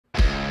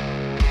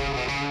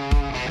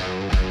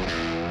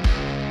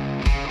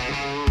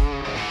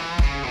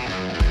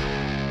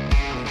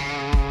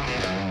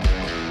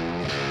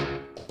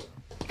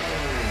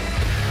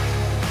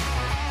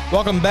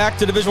Welcome back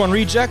to Division 1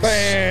 Rejects.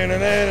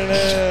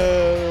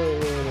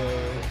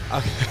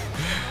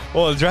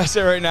 We'll address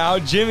it right now.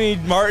 Jimmy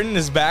Martin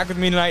is back with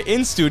me tonight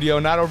in studio,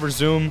 not over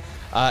Zoom.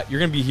 You're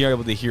going to be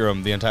able to hear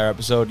him the entire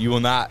episode. You will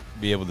not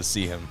be able to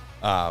see him.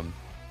 Why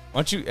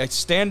don't you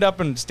stand up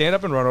and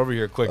run over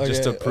here quick,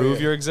 just to prove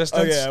your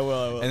existence? Okay, I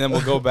will. And then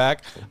we'll go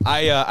back.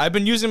 I've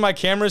been using my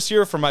cameras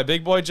here for my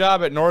big boy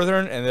job at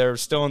Northern, and they're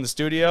still in the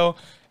studio.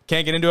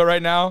 Can't get into it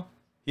right now.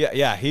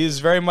 Yeah, he's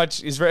very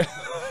much he's very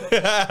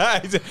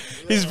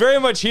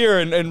much here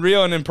in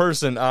real and in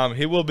person.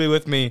 He will be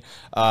with me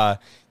for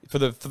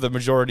the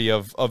majority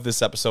of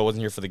this episode. Wasn't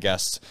here for the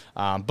guests,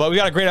 but we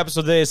got a great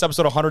episode today. It's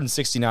episode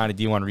 169 of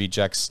D1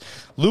 Rejects.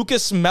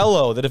 Lucas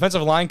Melo, the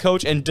defensive line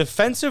coach and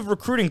defensive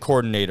recruiting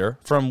coordinator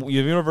from the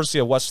University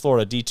of West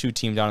Florida D2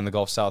 team down in the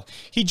Gulf South.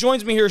 He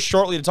joins me here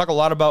shortly to talk a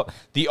lot about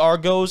the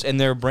Argos and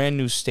their brand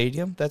new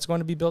stadium that's going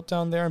to be built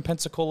down there in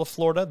Pensacola,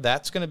 Florida.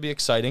 That's going to be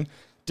exciting.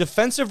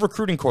 Defensive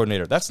recruiting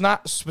coordinator. That's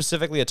not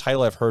specifically a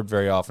title I've heard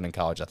very often in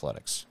college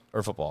athletics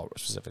or football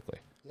specifically.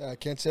 Yeah, I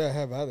can't say I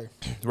have either.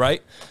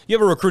 Right? You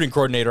have a recruiting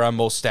coordinator on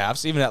most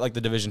staffs, even at like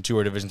the Division 2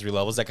 or Division 3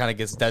 levels. That kind of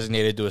gets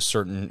designated to a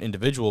certain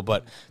individual,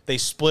 but they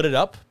split it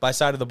up by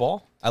side of the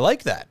ball. I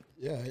like that.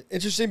 Yeah,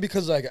 interesting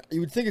because like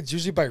you would think it's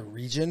usually by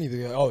region.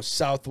 Either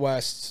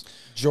Southwest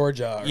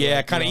Georgia.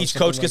 Yeah, kind of each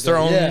coach gets their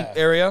own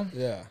area.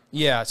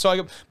 Yeah.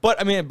 So, but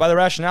I mean, by the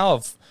rationale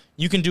of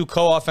you can do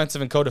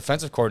co-offensive and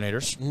co-defensive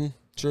coordinators. Mm-hmm.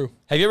 True.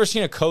 Have you ever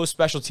seen a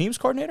co-special teams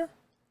coordinator?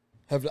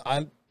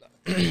 I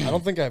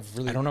don't think I've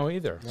really. I don't know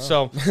either. No.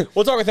 So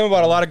we'll talk with him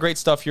about a lot of great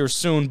stuff here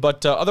soon.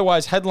 But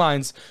otherwise,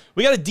 headlines.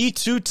 We got a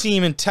D2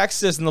 team in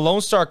Texas in the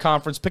Lone Star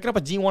Conference picking up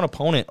a D1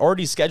 opponent,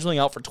 already scheduling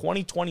out for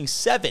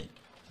 2027.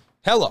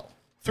 Hello.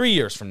 3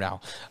 years from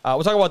now.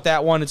 We'll talk about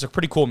that one. It's a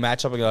pretty cool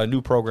matchup. We got a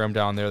new program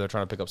down there. They're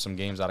trying to pick up some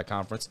games out of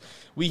conference.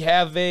 We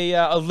have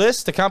a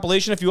list, a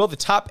compilation, if you will, the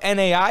top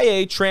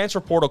NAIA transfer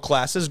portal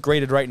classes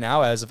graded right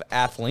now as of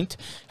Athlete.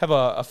 Have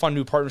a fun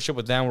new partnership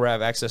with them where I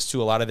have access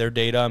to a lot of their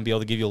data and be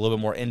able to give you a little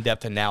bit more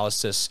in-depth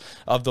analysis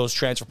of those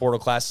transfer portal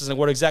classes and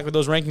what exactly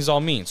those rankings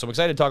all mean. So I'm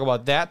excited to talk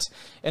about that.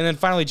 And then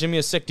finally, Jimmy,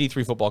 a sick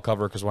D3 football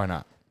cover, because why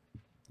not?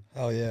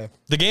 Hell yeah.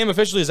 The game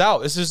officially is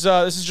out. This is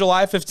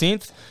July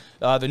 15th.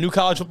 The new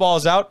college football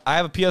is out. I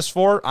have a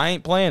PS4. I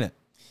ain't playing it.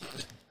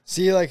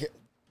 See, like,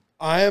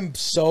 I am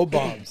so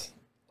bummed.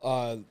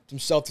 Some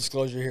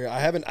self-disclosure here. I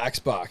have an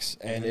Xbox,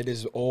 and it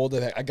is old.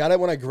 I got it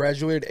when I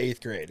graduated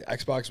 8th grade,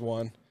 Xbox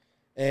One,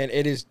 and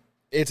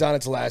it's on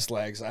its last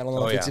legs. I don't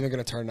know if it's even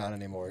going to turn on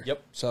anymore.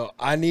 Yep. So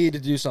I need to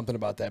do something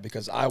about that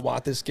because I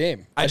want this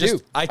game. I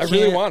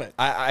really want it.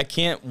 I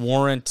can't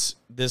warrant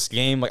this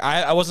game. Like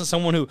I wasn't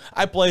someone who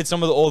I played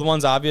some of the old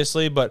ones,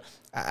 obviously, but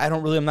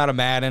I'm not a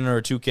Madden or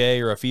a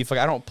 2K or a FIFA. Like,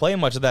 I don't play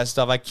much of that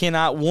stuff. I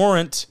cannot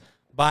warrant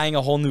buying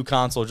a whole new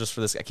console just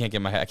for this. I can't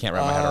wrap my head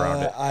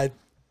around it.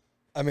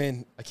 I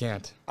mean, I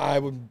can't. I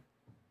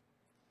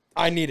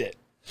need it.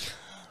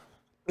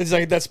 It's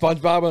like that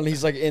SpongeBob when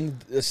he's like in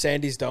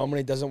Sandy's dome and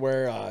he doesn't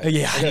wear.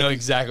 Yeah, I know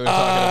exactly what you're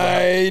talking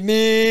about. I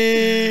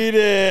need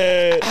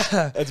it.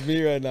 That's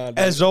me right now. Dude.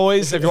 As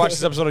always, if you're watching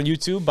this episode on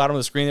YouTube, bottom of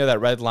the screen there, that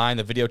red line,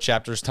 the video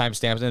chapters,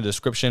 timestamps in the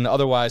description.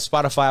 Otherwise,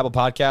 Spotify, Apple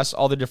Podcasts,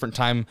 all the different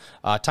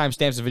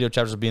timestamps and video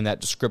chapters will be in that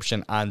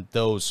description on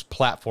those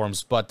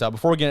platforms. But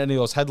before we get into any of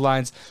those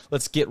headlines,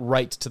 let's get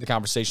right to the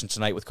conversation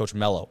tonight with Coach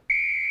Melo.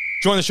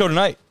 Join the show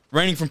tonight.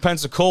 Reigning from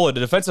Pensacola,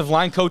 the defensive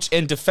line coach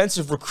and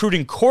defensive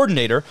recruiting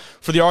coordinator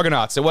for the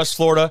Argonauts at West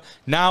Florida.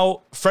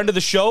 Now, friend of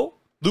the show,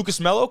 Lucas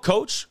Melo.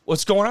 Coach,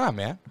 what's going on,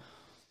 man?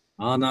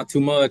 Not too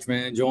much,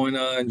 man.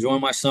 Enjoying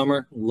my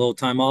summer, a little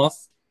time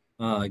off,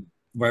 right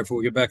before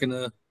we get back in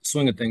the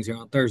swing of things here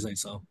on Thursday.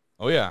 So.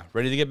 Oh, yeah.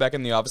 Ready to get back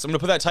in the office. I'm going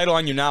to put that title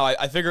on you now.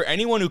 I figure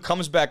anyone who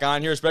comes back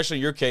on here, especially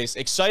in your case,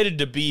 excited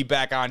to be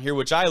back on here,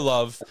 which I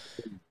love.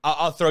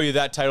 I'll throw you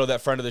that title,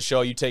 that friend of the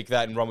show. You take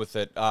that and run with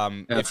it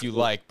if you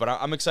like. But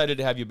I'm excited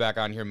to have you back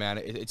on here, man.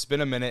 It's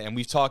been a minute, and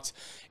we've talked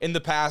in the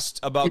past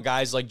about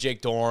guys like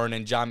Jake Dorn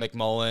and John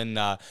McMullen.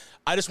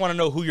 I just want to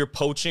know who you're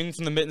poaching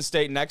from the Mitten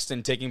State next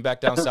and taking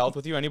back down south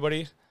with you.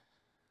 Anybody?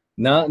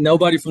 No,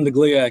 nobody from the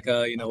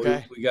GLIAC.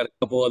 Okay. We got a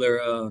couple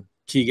other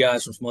key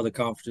guys from some other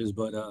conferences,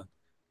 but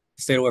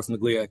stayed away from the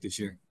GLIAC this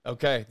year.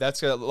 Okay,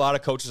 that's a lot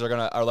of coaches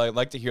are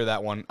like to hear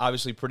that one.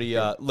 Obviously, pretty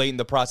late in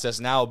the process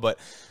now, but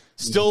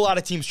still a lot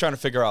of teams trying to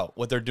figure out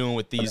what they're doing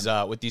with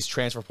these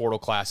transfer portal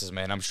classes,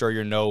 man. I'm sure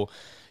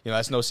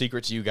that's no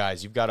secret to you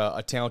guys. You've got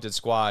a talented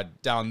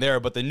squad down there.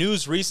 But the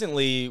news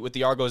recently with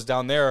the Argos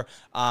down there,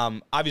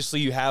 obviously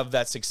you have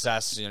that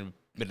success and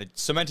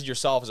cemented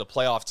yourself as a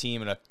playoff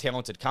team in a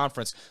talented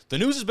conference. The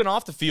news has been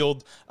off the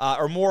field,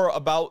 or more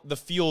about the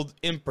field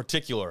in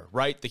particular,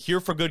 right? The Here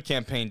for Good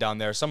campaign down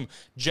there. Some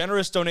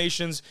generous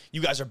donations.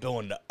 You guys are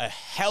building a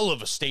hell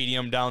of a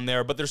stadium down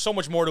there, but there's so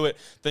much more to it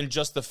than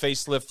just the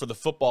facelift for the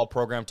football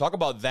program. Talk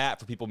about that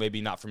for people maybe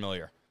not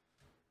familiar.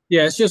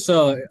 Yeah, it's just,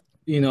 I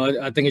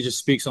think it just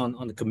speaks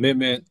on the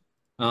commitment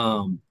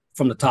from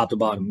the top to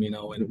bottom,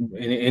 and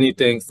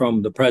anything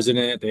from the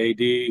president,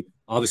 the AD,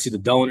 obviously the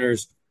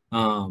donors,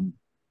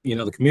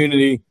 the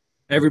community,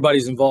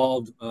 everybody's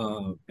involved.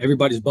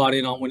 Everybody's bought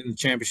in on winning the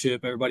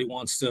championship. Everybody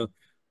wants to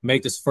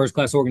make this a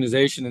first-class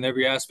organization in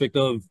every aspect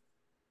of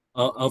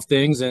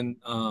things. And,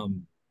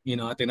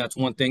 I think that's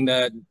one thing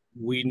that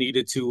we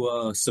needed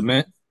to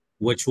cement,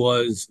 which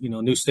was,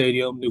 new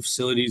stadium, new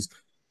facilities,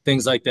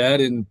 things like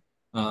that. And,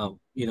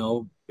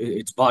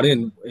 it's bought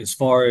in as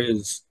far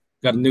as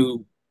got a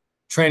new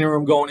training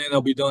room going in.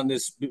 They'll be done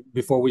this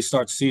before we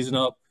start the season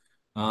up,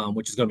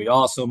 which is going to be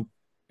awesome.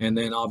 And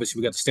then obviously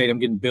we got the stadium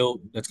getting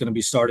built. That's going to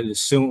be started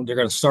as soon. They're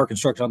going to start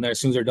construction on there as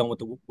soon as they're done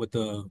with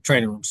the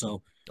training room.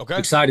 So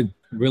excited,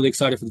 really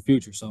excited for the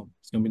future. So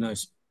it's going to be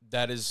nice.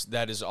 That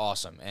is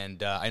awesome.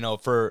 And I know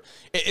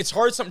it's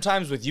hard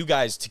sometimes with you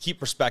guys to keep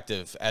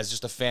perspective as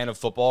just a fan of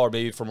football, or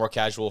maybe for more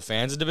casual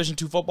fans of Division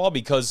II football,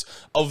 because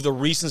of the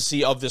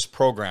recency of this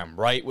program,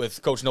 right?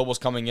 With Coach Nobles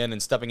coming in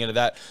and stepping into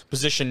that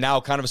position now,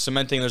 kind of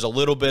cementing there's a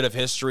little bit of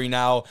history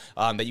now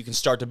that you can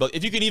start to build,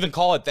 if you can even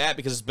call it that,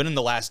 because it's been in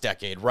the last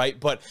decade, right?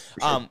 But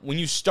when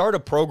you start a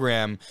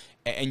program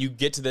and you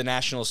get to the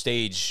national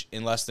stage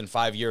in less than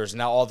 5 years, and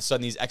now all of a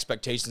sudden these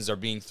expectations are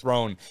being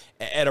thrown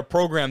at a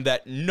program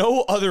that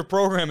no other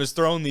program has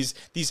thrown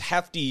these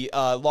hefty,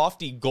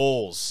 lofty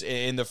goals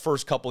in the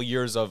first couple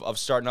years of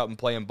starting up and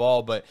playing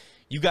ball. But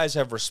you guys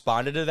have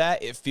responded to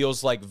that. It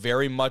feels like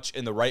very much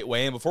in the right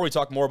way. And before we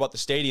talk more about the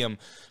stadium,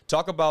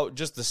 talk about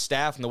just the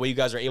staff and the way you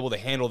guys are able to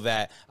handle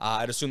that.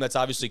 I'd assume that's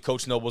obviously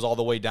Coach Nobles all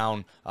the way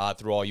down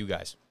through all you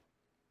guys.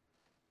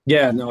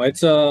 Yeah, no,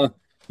 it's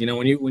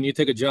when you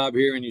take a job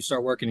here and you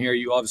start working here,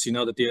 you obviously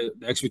know that the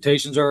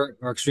expectations are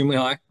extremely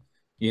high.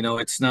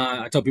 It's not.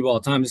 I tell people all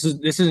the time, this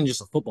isn't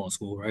just a football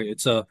school, right?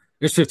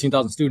 There's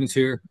 15,000 students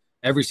here.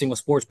 Every single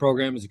sports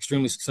program is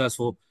extremely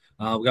successful.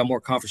 We got more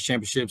conference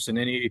championships than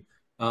any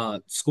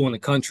school in the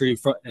country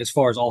as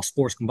far as all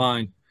sports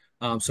combined.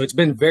 So it's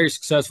been very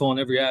successful in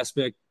every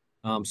aspect.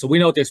 So we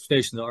know what the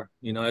expectations are.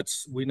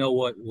 We know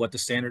what the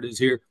standard is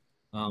here.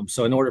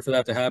 So in order for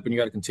that to happen, you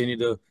got to continue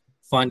to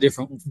find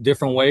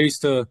different ways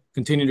to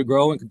continue to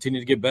grow and continue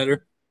to get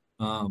better.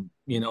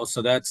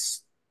 So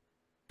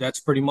that's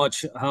pretty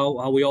much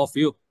how we all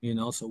feel,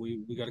 so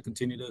we got to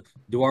continue to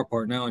do our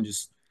part now and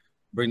just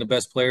bring the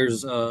best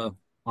players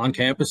on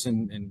campus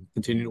and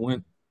continue to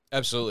win.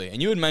 Absolutely.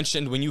 And you had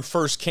mentioned when you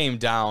first came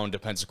down to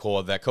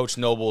Pensacola that Coach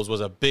Nobles was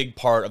a big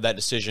part of that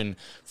decision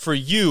for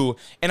you.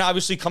 And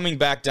obviously coming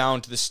back down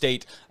to the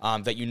state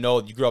that you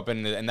grew up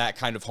in, and that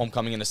kind of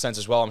homecoming in a sense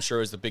as well, I'm sure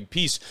is the big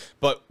piece.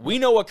 But we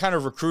know what kind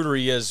of recruiter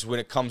he is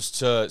when it comes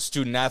to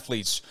student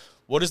athletes.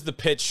 What is the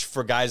pitch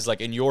for guys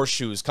like in your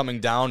shoes coming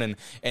down?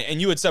 And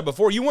you had said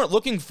before you weren't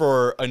looking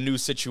for a new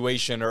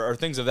situation or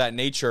things of that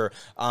nature,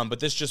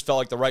 but this just felt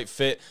like the right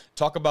fit.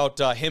 Talk about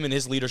him and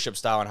his leadership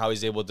style and how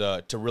he's able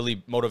to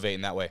really motivate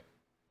in that way.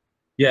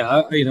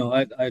 Yeah,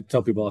 I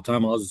tell people all the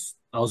time I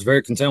was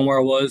very content where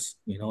I was.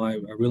 I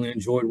really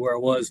enjoyed where I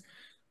was,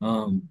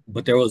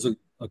 but there was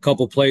a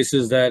couple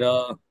places that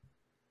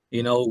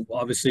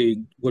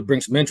obviously would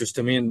bring some interest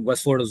to me, and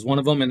West Florida was one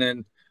of them. And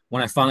then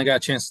when I finally got a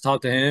chance to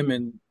talk to him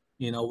and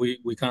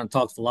we kind of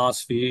talked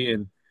philosophy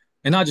and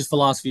not just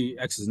philosophy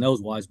X's and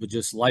O's wise, but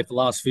just life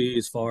philosophy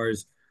as far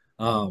as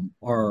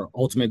our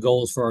ultimate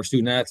goals for our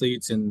student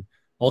athletes and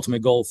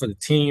ultimate goal for the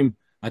team.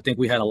 I think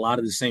we had a lot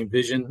of the same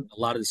vision, a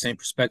lot of the same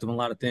perspective on a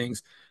lot of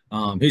things.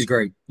 He's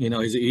great.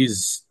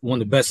 He's one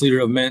of the best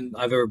leader of men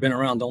I've ever been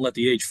around. Don't let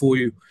the age fool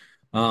you.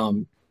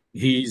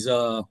 He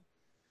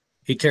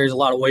carries a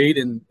lot of weight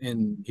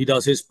and he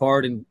does his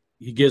part, and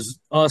he gives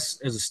us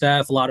as a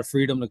staff a lot of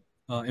freedom to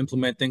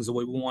implement things the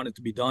way we want it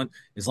to be done,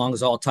 as long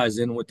as it all ties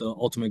in with the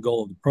ultimate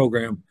goal of the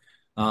program.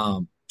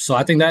 So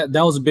I think that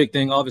was a big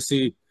thing,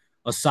 obviously,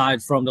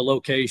 aside from the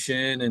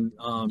location and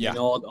all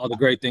the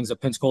great things that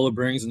Pensacola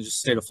brings and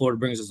just the state of Florida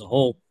brings as a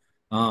whole.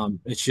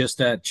 It's just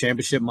that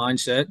championship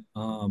mindset,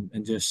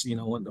 and just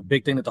the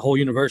big thing that the whole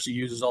university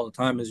uses all the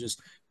time is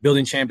just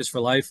building champions for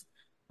life.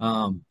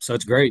 So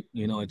it's great.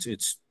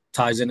 It's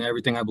ties into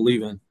everything I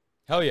believe in.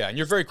 Hell yeah, and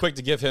you're very quick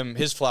to give him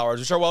his flowers,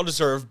 which are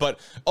well-deserved, but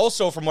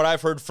also from what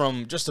I've heard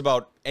from just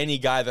about any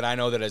guy that I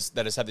know that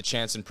has had the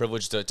chance and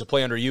privilege to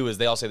play under you is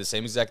they all say the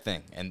same exact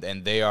thing, and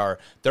they're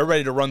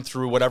ready to run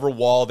through whatever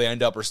wall they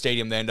end up or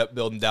stadium they end up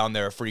building down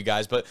there for you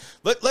guys. But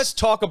let's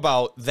talk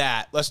about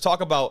that. Let's talk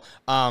about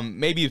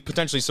maybe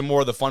potentially some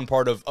more of the fun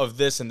part of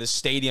this and this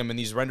stadium and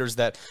these renders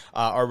that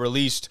are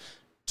released.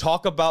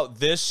 Talk about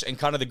this and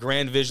kind of the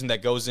grand vision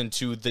that goes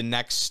into the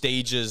next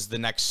stages, the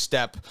next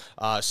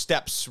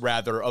steps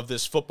rather, of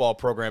this football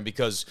program,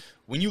 because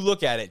when you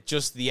look at it,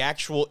 just the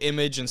actual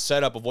image and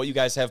setup of what you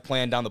guys have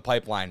planned down the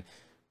pipeline,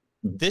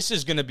 this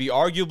is going to be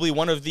arguably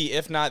one of the,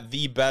 if not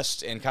the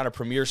best and kind of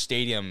premier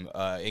stadium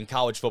in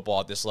college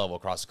football at this level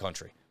across the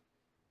country.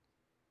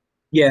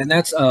 Yeah, and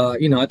that's, I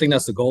think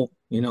that's the goal.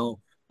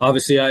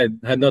 Obviously I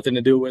had nothing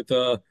to do with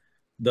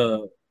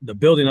the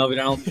building of it.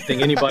 I don't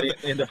think anybody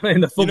in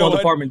the football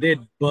department did.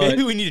 But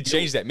maybe we need to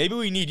change that. Maybe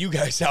we need you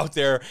guys out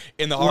there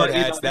in the hard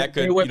hats that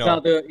could. They whipped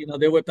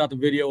out the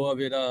video of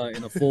it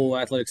in a full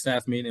athletic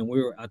staff meeting,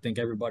 and I think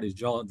everybody's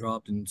jaw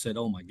dropped and said,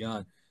 "Oh my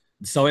God."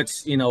 So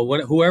it's,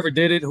 whoever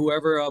did it,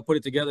 whoever put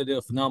it together did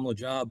a phenomenal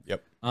job.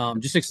 Yep.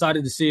 Just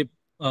excited to see it,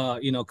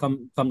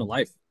 come to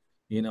life.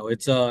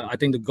 It's I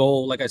think the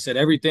goal, like I said,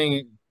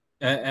 everything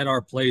at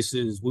our place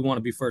is we want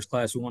to be first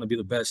class. We want to be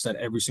the best at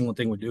every single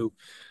thing we do.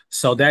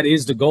 So that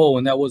is the goal,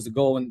 and that was the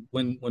goal. And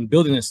when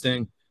building this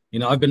thing,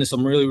 I've been to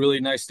some really, really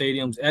nice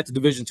stadiums at the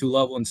Division II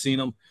level and seen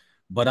them.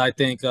 But I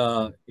think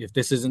if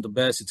this isn't the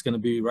best, it's going to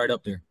be right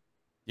up there.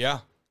 Yeah,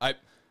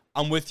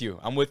 I'm with you.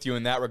 I'm with you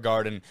in that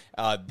regard. And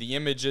the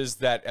images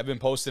that have been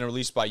posted and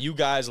released by you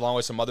guys, along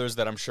with some others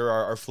that I'm sure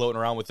are floating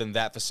around within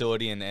that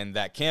facility and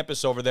that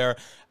campus over there,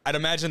 I'd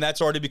imagine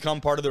that's already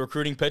become part of the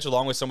recruiting pitch,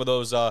 along with some of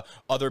those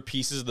other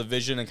pieces of the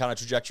vision and kind of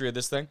trajectory of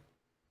this thing.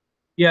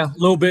 Yeah, a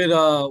little bit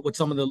with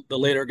some of the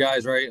later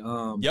guys, right?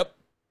 Yep.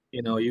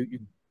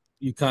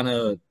 You kind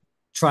of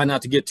try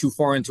not to get too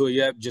far into it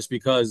yet, just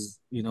because,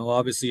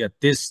 obviously at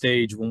this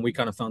stage, when we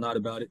kind of found out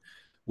about it,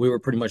 we were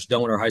pretty much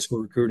done with our high school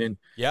recruiting,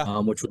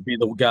 which would be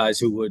the guys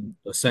who would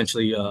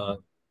essentially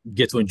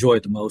get to enjoy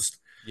it the most.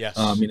 Yes.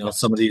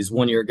 Some of these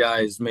one-year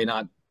guys may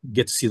not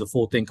get to see the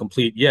full thing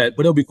complete yet,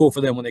 but it'll be cool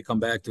for them when they come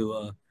back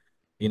to,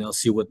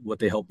 see what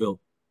they helped build.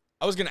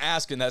 I was going to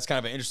ask, and that's kind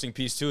of an interesting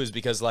piece too, is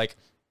because like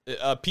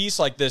a piece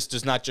like this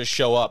does not just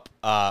show up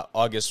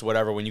August,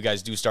 whatever, when you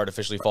guys do start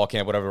officially fall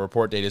camp, whatever the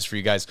report date is for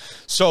you guys.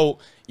 So,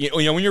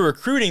 when you're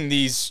recruiting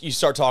these, you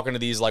start talking to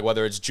these, like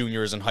whether it's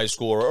juniors in high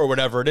school or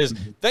whatever it is,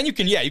 then you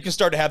can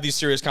start to have these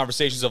serious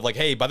conversations of like,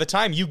 hey, by the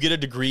time you get a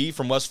degree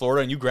from West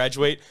Florida and you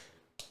graduate,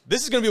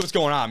 this is going to be what's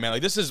going on, man.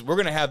 Like we're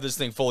going to have this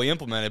thing fully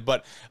implemented.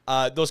 But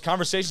those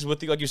conversations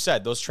with like you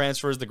said, those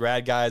transfers, the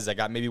grad guys that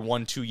got maybe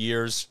 1-2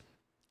 years,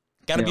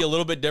 got to be a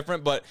little bit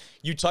different, but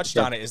you touched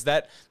on it. Is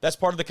that's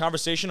part of the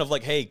conversation of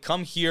like, hey,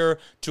 come here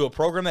to a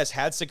program that's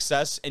had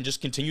success and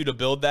just continue to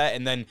build that,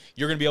 and then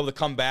you're going to be able to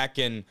come back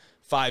in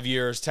 5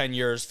 years, 10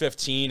 years,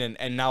 15,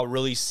 and now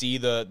really see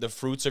the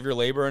fruits of your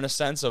labor in a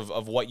sense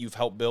of what you've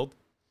helped build?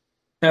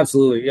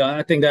 Absolutely. Yeah,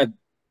 I think that,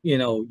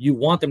 you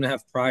want them to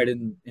have pride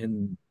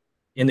in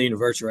the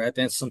university, right?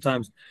 And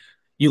sometimes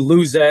you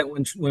lose that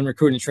when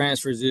recruiting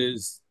transfers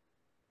is,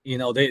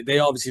 they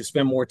obviously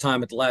spend more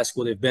time at the last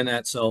school they've been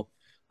at, so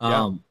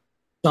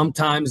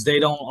sometimes they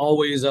don't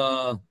always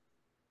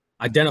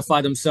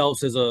identify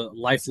themselves as a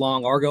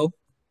lifelong Argo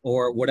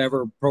or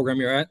whatever program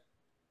you're at.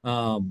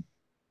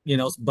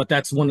 But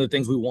that's one of the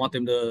things we want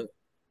them to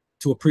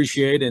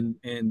appreciate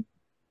and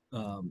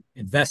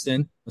invest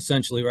in,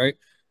 essentially, right?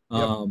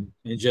 And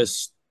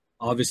just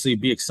obviously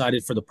be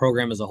excited for the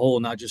program as a whole,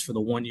 not just for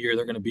the 1 year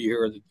they're going to be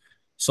here,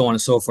 so on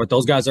and so forth.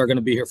 Those guys are going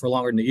to be here for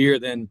longer than a year.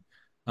 Then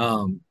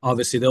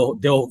obviously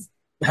they'll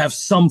have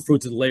some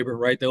fruits of the labor,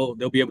 right? They'll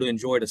be able to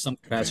enjoy it at some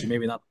capacity,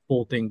 maybe not the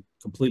full thing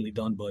completely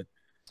done, but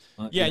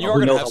yeah, and you are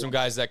going to have some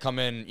guys that come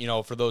in,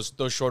 for those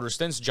shorter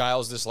stints.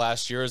 Giles this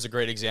last year is a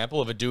great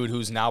example of a dude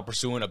who's now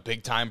pursuing a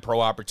big-time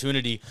pro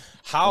opportunity.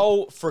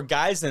 How, for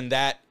guys in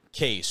that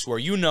case,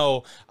 where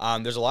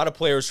there's a lot of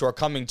players who are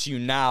coming to you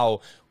now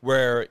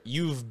where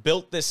you've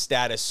built this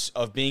status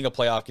of being a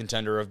playoff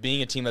contender, of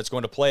being a team that's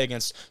going to play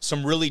against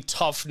some really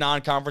tough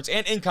non-conference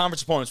and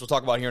in-conference opponents we'll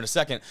talk about here in a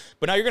second.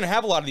 But now you're going to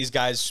have a lot of these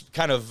guys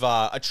kind of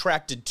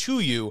attracted to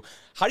you.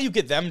 How do you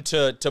get them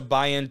to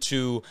buy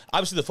into,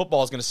 obviously the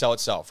football is going to sell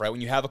itself, right?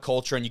 When you have a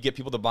culture and you get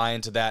people to buy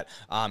into that,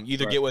 you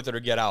either get with it or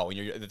get out when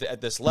you're at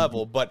this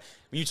level. But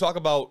when you talk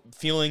about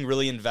feeling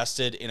really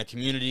invested in a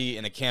community,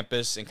 in a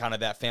campus, and kind of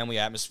that family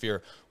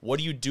atmosphere, what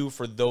do you do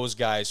for those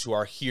guys who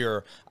are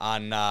here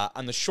on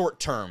the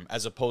short term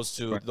as opposed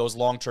to those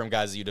long-term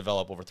guys that you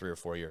develop over 3 or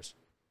 4 years?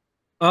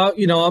 I'll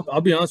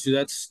be honest with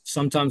you.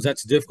 Sometimes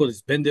that's difficult.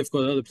 It's been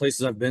difficult at other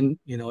places I've been.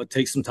 It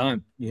takes some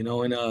time,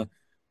 and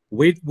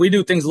we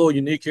do things a little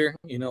unique here.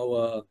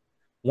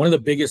 One of the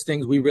biggest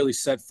things we really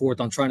set forth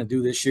on trying to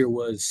do this year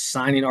was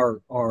signing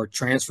our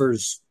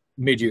transfers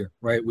mid-year,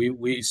 right?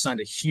 We signed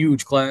a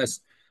huge class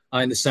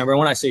in December. And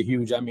when I say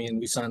huge, I mean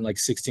we signed like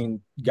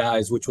 16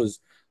 guys, which was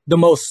the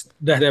most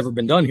that had ever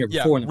been done here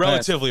before. In the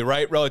relatively, past.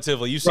 right?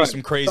 Relatively. You see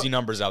some crazy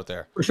numbers out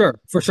there. For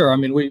sure. I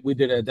mean, we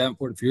did it at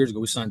Davenport a few years ago.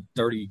 We signed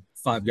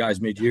 35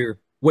 guys mid-year,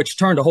 which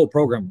turned the whole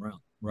program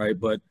around, right?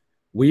 But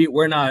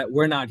we're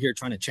not here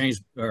trying to change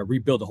or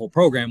rebuild the whole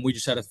program. We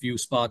just had a few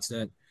spots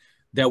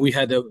that we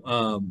had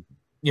to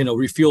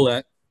refuel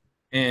at,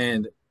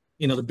 and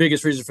the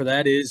biggest reason for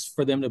that is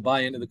for them to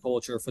buy into the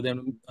culture, for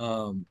them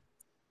to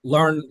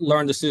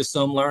learn the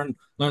system, learn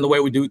the way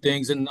we do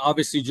things, and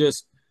obviously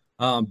just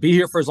be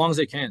here for as long as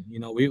they can.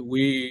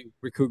 We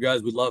recruit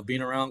guys we love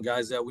being around,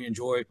 guys that we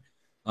enjoy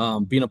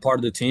being a part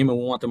of the team, and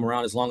we want them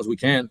around as long as we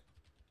can.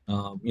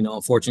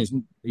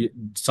 Unfortunately,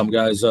 some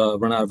guys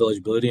run out of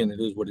eligibility, and it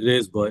is what it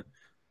is. But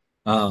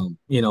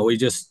we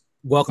just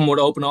welcome them with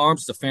open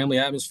arms. It's a family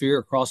atmosphere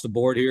across the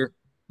board here,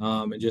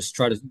 and just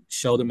try to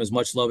show them as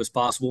much love as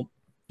possible.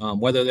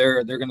 Whether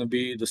they're going to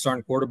be the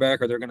starting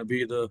quarterback or they're going to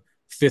be the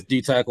 5th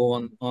D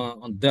tackle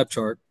on the depth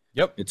chart.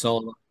 Yep, it's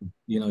all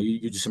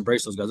you just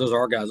embrace those guys. Those are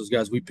our guys. Those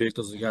guys we picked.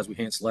 Those are the guys we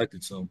hand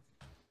selected. So.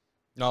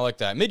 No, I like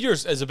that. Mid-year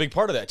is a big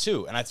part of that,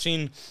 too. And I've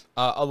seen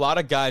a lot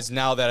of guys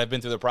now that have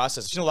been through the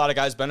process. I've seen a lot of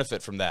guys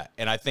benefit from that.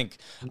 And I think,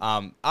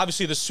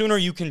 obviously, the sooner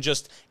you can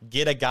just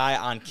get a guy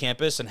on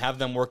campus and have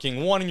them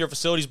working, one, in your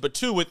facilities, but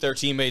two, with their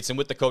teammates and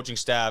with the coaching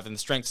staff and the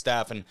strength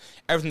staff and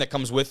everything that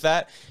comes with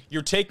that,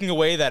 you're taking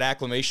away that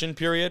acclimation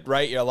period,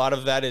 right? A lot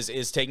of that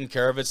is taking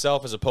care of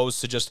itself as opposed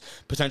to just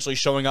potentially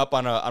showing up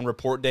on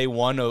report day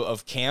one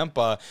of camp,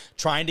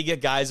 trying to get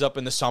guys up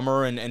in the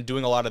summer and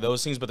doing a lot of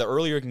those things. But the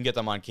earlier you can get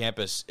them on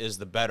campus is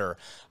the better.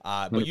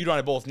 But you and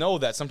I both know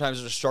that sometimes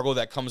there's a struggle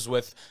that comes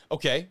with,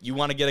 okay, you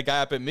want to get a guy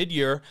up at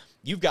mid-year,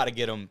 you've got to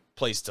get him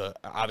place to,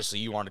 obviously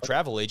you aren't a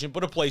travel agent,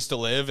 but a place to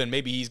live, and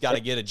maybe he's got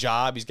to get a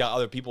job, he's got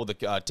other people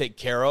to take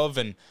care of,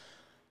 and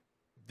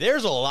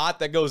there's a lot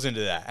that goes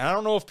into that. And I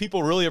don't know if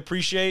people really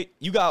appreciate,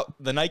 you got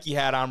the Nike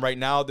hat on right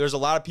now, there's a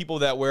lot of people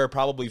that wear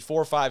probably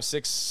 4, 5,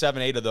 6,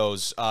 7, 8 of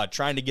those,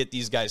 trying to get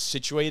these guys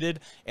situated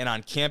and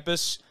on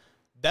campus.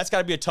 That's got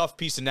to be a tough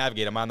piece to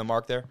navigate. Am I on the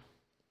mark there?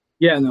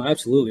 Yeah, no,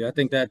 absolutely. I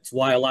think that's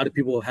why a lot of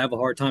people have a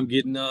hard time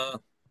getting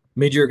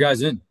mid-year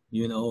guys in.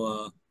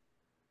 D2,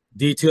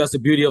 that's the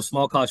beauty of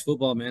small college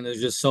football, man. There's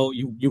just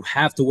you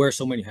have to wear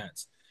so many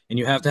hats, and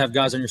you have to have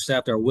guys on your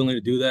staff that are willing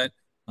to do that.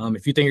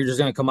 If you think you're just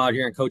going to come out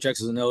here and coach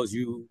X's and O's,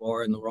 you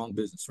are in the wrong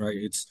business, right?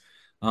 It's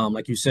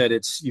like you said,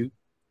 it's you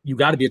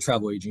got to be a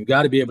travel agent. You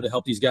got to be able to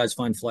help these guys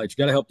find flights.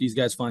 You got to help these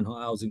guys find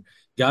housing.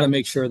 Got to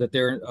make sure that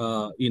they're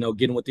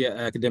getting with the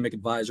academic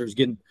advisors,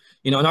 and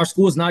our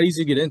school is not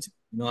easy to get into.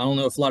 I don't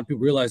know if a lot of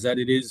people realize that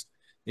it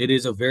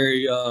is a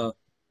very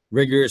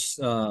rigorous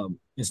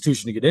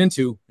institution to get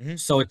into. Mm-hmm.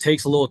 So it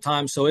takes a little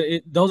time. So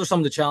those are some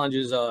of the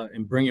challenges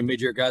in bringing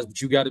mid-year guys,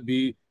 but you got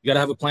to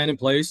have a plan in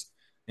place.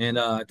 And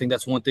I think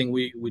that's one thing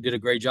we did a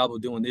great job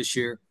of doing this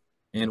year.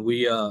 And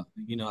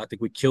I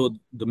think we killed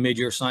the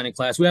mid-year signing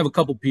class. We have a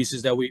couple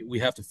pieces that we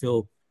have to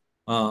fill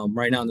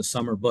right now in the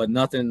summer, but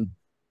nothing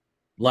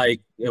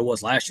like it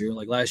was last year.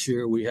 Like last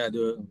year, we had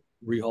to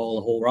rehaul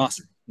a whole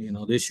roster.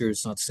 This year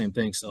it's not the same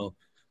thing. So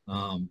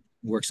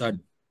we're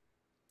excited.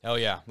 Hell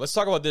yeah. Let's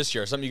talk about this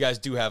year. Something you guys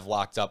do have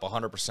locked up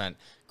 100%.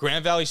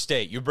 Grand Valley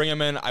State, you bring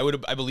them in.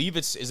 I believe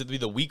is it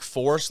the week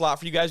 4 slot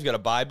for you guys? You got a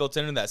bye built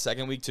in that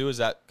second week too? Is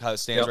that how it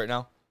stands right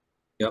now?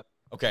 Yep.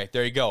 Okay,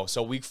 there you go.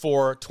 So week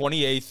 4,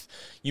 28th,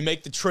 you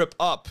make the trip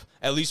up,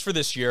 at least for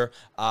this year,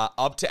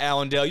 up to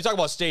Allendale. You talk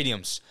about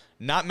stadiums.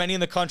 Not many in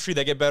the country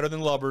that get better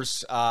than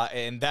Lubbers,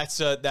 and that's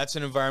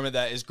an environment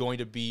that is going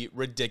to be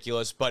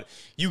ridiculous. But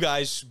you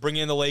guys bring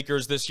in the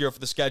Lakers this year for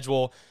the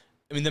schedule.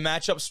 I mean, the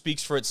matchup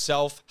speaks for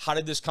itself. How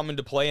did this come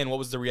into play, and what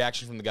was the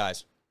reaction from the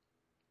guys?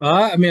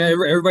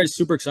 Everybody's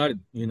super excited.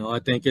 I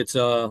think it's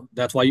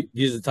that's why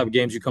these are the type of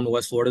games you come to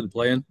West Florida to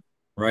play in,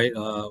 right?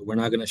 We're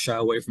not going to shy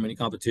away from any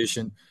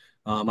competition.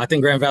 I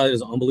think Grand Valley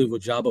does an unbelievable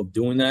job of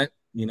doing that.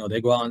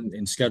 They go out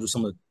and schedule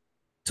some of the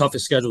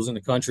toughest schedules in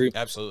the country.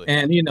 Absolutely.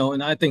 And,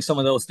 and I think some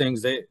of those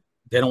things, they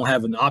don't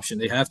have an option.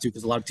 They have to,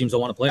 because a lot of teams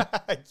don't want to play.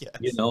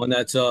 Yes. And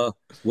that's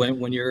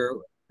when you're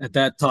at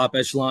that top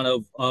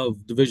echelon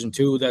of Division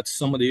II, that's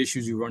some of the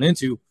issues you run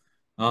into,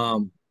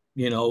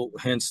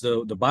 hence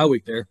the bye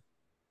week there,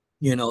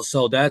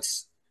 so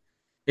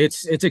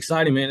it's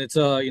exciting, man. It's,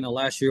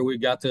 last year we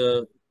got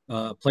to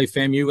play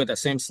FAMU at that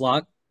same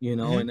slot,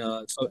 mm-hmm.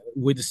 and so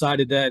we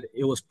decided that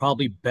it was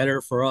probably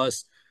better for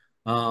us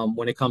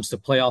when it comes to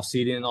playoff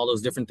seeding and all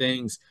those different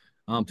things,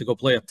 to go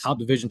play a top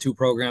Division II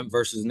program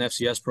versus an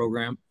FCS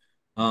program,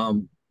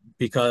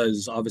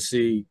 because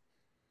obviously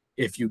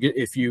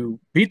if you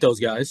beat those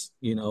guys,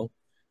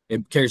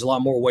 it carries a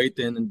lot more weight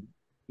than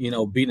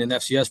beating an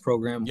FCS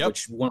program, yep.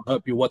 which won't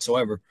help you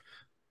whatsoever.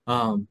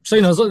 There's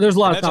a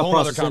lot of that's a whole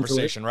other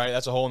conversation, right?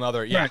 That's a whole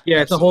nother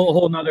it's a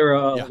whole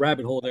nother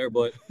rabbit hole there,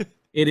 but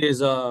it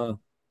is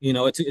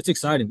it's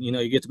exciting.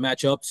 You get to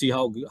match up, see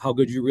how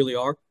good you really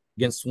are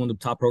against one of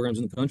the top programs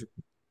in the country.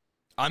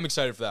 I'm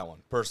excited for that one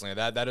personally.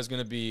 That's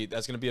going to be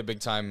a big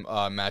time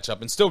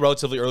matchup, and still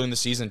relatively early in the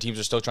season. Teams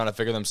are still trying to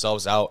figure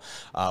themselves out.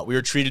 We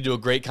were treated to a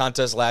great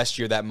contest last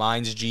year, that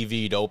Mines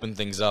GV, to open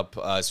things up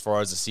as far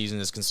as the season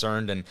is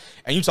concerned. And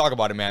you talk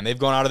about it, man. They've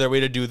gone out of their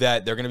way to do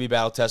that. They're going to be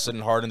battle tested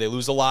and hard, and they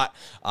lose a lot,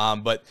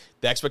 but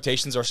the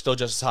expectations are still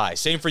just as high.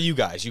 Same for you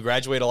guys. You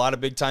graduate a lot of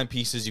big time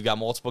pieces. You've got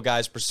multiple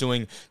guys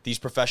pursuing these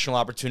professional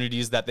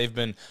opportunities that they've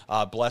been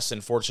blessed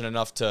and fortunate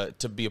enough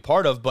to be a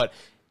part of, but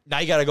now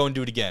you got to go and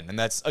do it again. And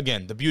that's,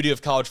 again, the beauty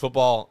of college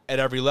football at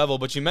every level.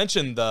 But you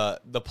mentioned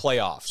the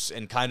playoffs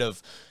and kind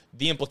of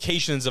the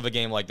implications of a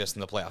game like this in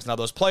the playoffs. Now,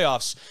 those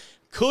playoffs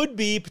could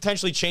be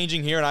potentially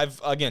changing here, and I've,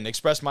 again,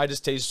 expressed my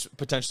distaste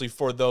potentially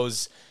for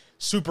those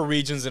super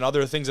regions and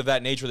other things of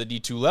that nature at the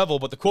D2 level.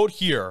 But the quote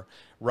here,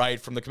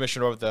 right, from the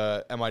commissioner of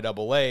the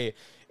MIAA,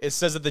 it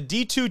says that the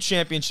D2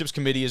 Championships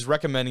Committee is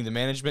recommending the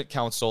Management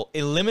Council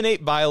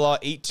eliminate bylaw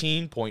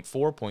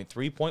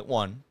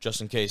 18.4.3.1,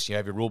 just in case you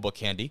have your rule book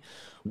handy,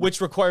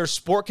 which requires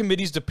sport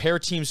committees to pair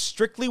teams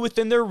strictly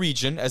within their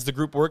region as the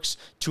group works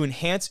to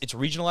enhance its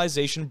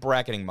regionalization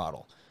bracketing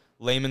model.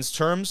 Layman's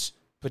terms,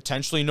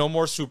 potentially no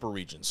more super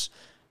regions.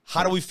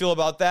 How do we feel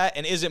about that?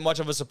 And is it much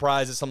of a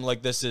surprise that something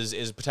like this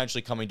is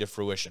potentially coming to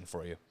fruition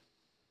for you?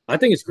 I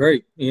think it's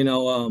great. I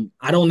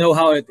don't know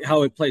how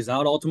it plays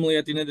out ultimately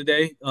at the end of the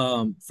day.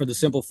 For the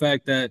simple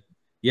fact that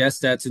yes,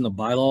 that's in the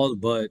bylaws,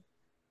 but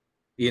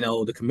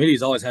the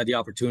committee's always had the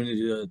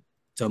opportunity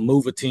to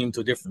move a team to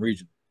a different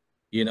region.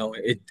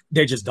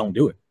 They just don't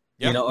do it.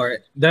 Yeah. Or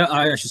that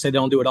I should say they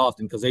don't do it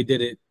often because they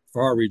did it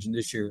for our region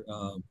this year.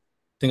 I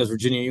think it was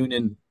Virginia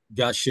Union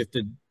got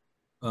shifted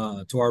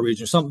to our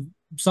region. Something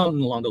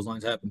along those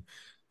lines happened.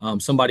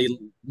 Somebody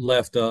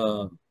left,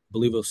 I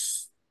believe it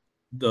was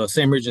the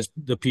same region as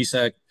the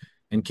PSAC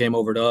and came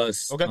over to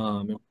us. Okay.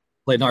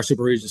 Played in our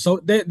super region. So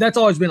that's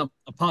always been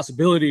a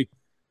possibility.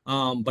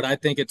 But I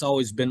think it's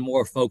always been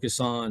more focused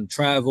on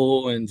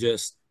travel and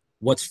just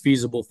what's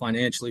feasible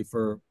financially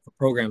for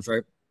programs,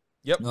 right?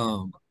 Yep.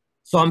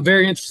 So I'm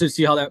very interested to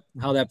see how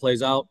that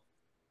plays out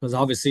because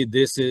obviously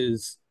this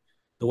is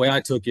the way I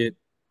took it,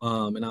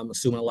 and I'm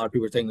assuming a lot of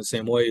people are taking the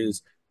same way.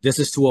 Is this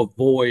is to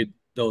avoid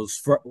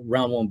those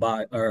round one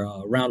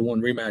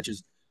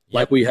rematches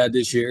like we had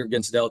this year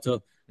against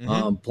Delta,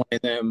 playing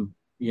them,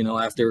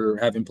 after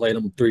having played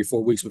them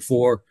 3-4 weeks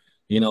before.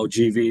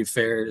 GV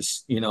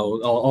fairs,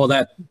 all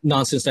that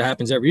nonsense that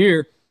happens every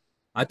year.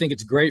 I think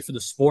it's great for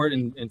the sport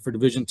and for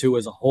Division II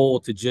as a whole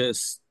to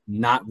just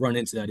not run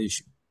into that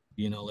issue.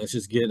 Let's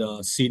just get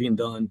seeding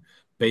done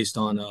based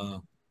on,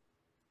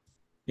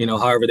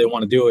 however they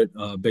want to do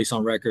it, based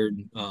on record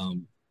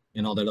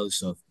and all that other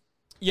stuff.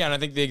 Yeah, and I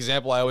think the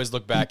example I always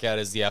look back at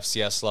is the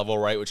FCS level,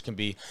 right, which can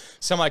be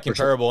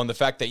semi-comparable. Sure. And the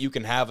fact that you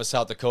can have a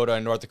South Dakota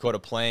and North Dakota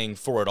playing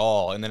for it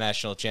all in the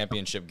national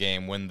championship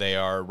game when they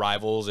are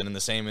rivals and in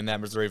that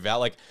Missouri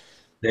Valley, like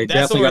they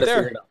definitely got to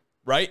figure it out,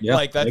 right? Yeah,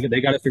 like that,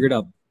 they got to figure it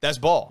out. That's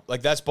ball,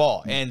 that's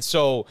ball. And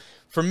so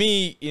for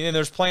me,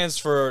 there's plans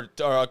for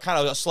kind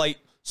of a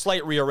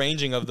slight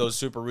rearranging of those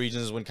super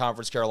regions when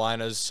Conference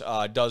Carolinas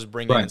does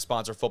bring in and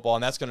sponsor football,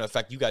 and that's going to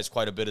affect you guys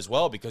quite a bit as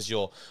well because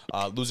you'll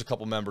lose a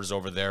couple members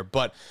over there.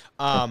 But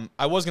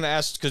I was going to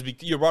ask, because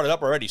you brought it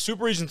up already,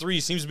 Super Region 3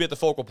 seems to be at the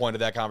focal point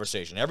of that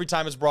conversation. Every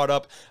time it's brought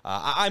up,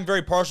 I'm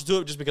very partial to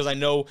it just because I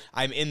know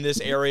I'm in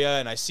this area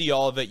and I see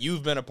all of it.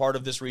 You've been a part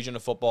of this region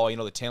of football.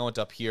 The talent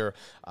up here.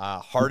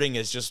 Harding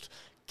is just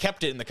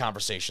kept it in the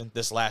conversation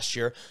this last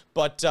year.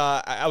 But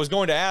I was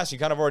going to ask, you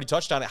kind of already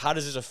touched on it, how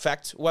does this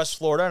affect West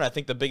Florida? And I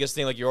think the biggest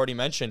thing, like you already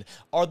mentioned,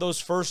 are those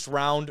first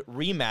round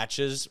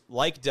rematches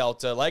like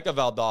Delta, like a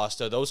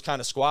Valdosta, those kind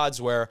of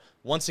squads where,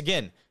 once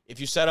again, if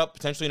you set up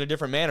potentially in a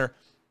different manner,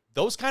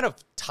 those kind of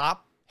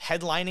top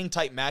headlining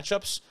type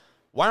matchups,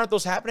 why aren't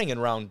those happening in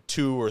round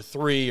 2 or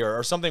 3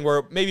 or something where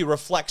it maybe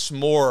reflects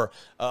more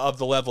of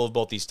the level of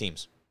both these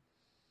teams?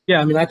 Yeah,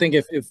 I mean, I think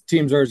if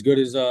teams are as good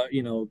as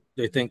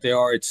they think they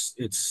are,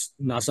 it's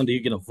not something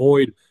you can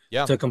avoid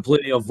to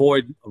completely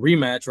avoid a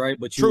rematch, right?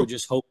 But you would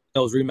just hope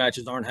those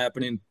rematches aren't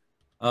happening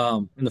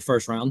in the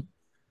first round.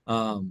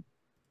 And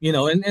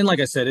like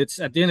I said, it's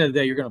at the end of the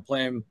day, you're going to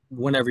play them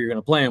whenever you're going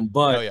to play them.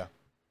 But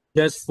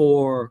just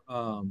for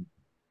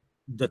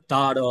the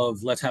thought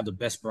of let's have the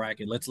best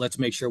bracket, let's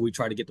make sure we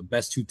try to get the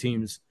best 2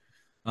 teams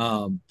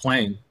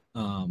playing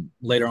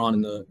later on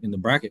in the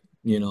bracket.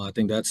 I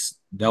think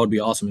that would be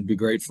awesome. It'd be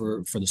great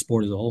for the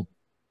sport as a whole.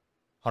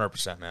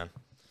 100%, man.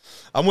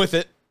 I'm with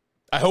it.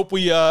 I hope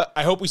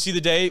we see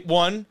the day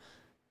one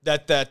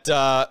that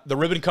the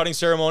ribbon cutting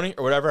ceremony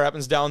or whatever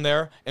happens down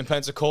there in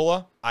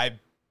Pensacola. I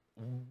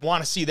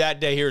want to see that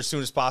day here as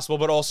soon as possible,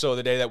 but also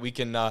the day that we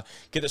can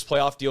get this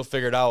playoff deal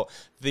figured out.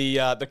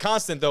 The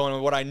constant, though,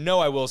 and what I know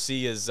I will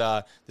see is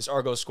this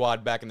Argo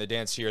squad back in the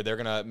dance here. They're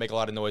going to make a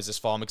lot of noise this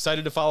fall. I'm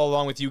excited to follow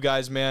along with you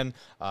guys, man.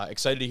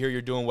 Excited to hear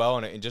you're doing well,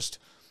 and just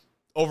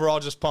overall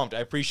just pumped. I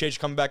appreciate you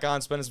coming back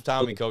on, spending some time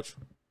with me, Coach.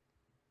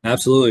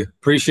 Absolutely.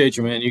 Appreciate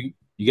you, man.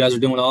 You guys are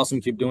doing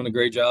awesome. Keep doing a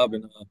great job,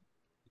 and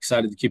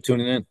excited to keep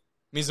tuning in.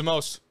 Means the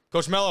most.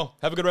 Coach Melo,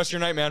 have a good rest of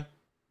your night, man.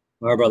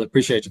 All right, brother.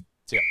 Appreciate you.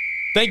 See ya.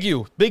 Thank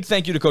you. Big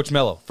thank you to Coach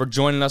Melo for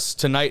joining us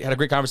tonight. Had a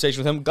great conversation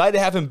with him. Glad to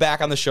have him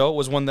back on the show.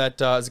 Was one that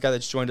is a guy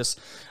that's joined us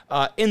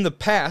in the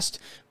past.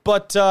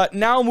 But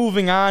now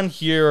moving on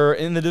here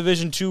in the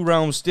Division II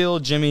realm still,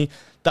 Jimmy,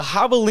 the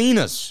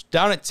Javelinas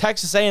down at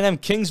Texas A&M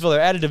Kingsville. They're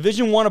added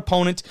Division I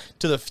opponent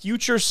to the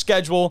future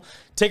schedule.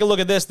 Take a look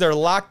at this. They're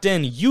locked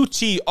in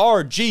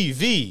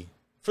UTRGV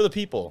for the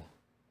people.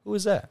 Who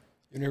is that?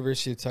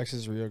 University of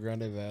Texas, Rio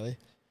Grande Valley.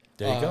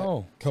 There you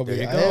go. Kobe,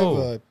 there you I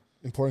have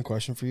an important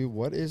question for you.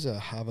 What is a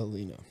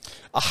Javelina?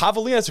 A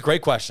Javelina, that's a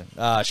great question.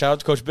 Shout out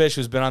to Coach Bish,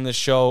 who's been on this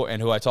show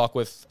and who I talk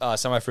with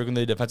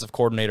semi-frequently, defensive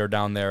coordinator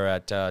down there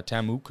at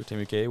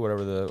Tamuke,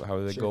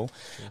 however they go.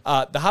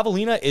 Sure. The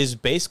Javelina is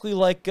basically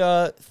like,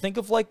 think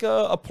of like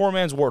a poor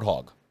man's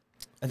warthog.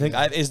 I think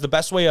is the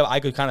best way I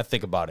could kind of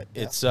think about it.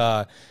 Yeah. It's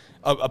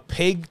a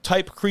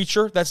pig-type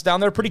creature that's down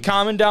there, pretty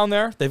common down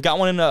there. They've got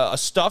one in a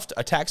stuffed,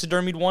 a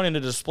taxidermied one in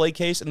a display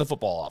case in the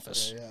football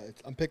office. Yeah.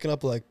 I'm picking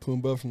up like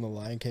Pumbaa from the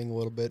Lion King a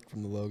little bit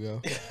from the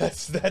logo.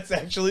 that's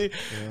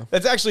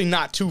actually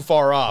not too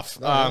far off.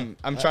 No,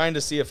 I'm trying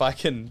to see if I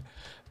can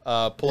pull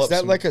up. Is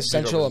that like a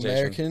Central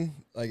American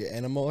like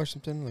animal or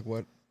something? Like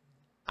what?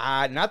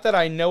 Not that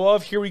I know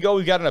of. Here we go.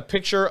 We've got a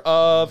picture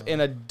of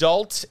an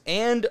adult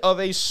and of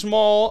a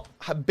small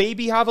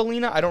baby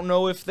javelina. I don't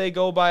know if they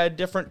go by a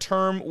different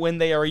term when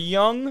they are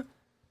young.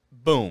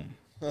 Boom.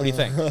 What do you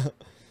think?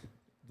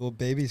 Well,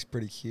 baby's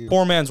pretty cute.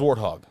 Poor man's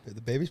warthog.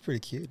 The baby's pretty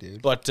cute,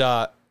 dude. But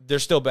they're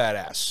still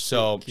badass.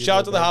 So Cute shout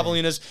out to the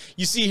Javelinas.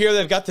 You see here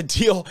they've got the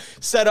deal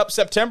set up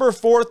September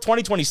 4th,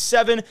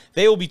 2027.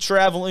 They will be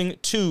traveling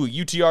to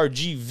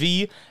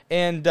UTRGV.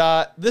 And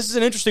this is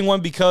an interesting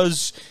one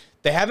because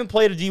they haven't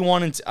played a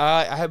D1,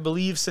 I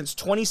believe, since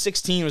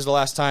 2016 was the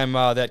last time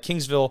that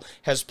Kingsville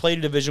has played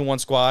a Division I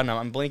squad. Now,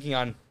 I'm blanking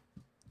on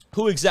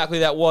who exactly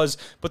that was,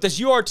 but this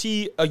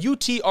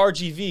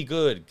UTRGV,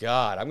 good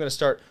God, I'm going to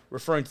start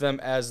referring to them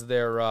as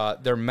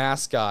their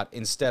mascot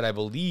instead. I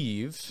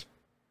believe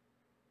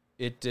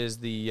it is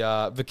the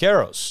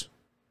Vaqueros.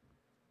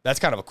 That's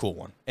kind of a cool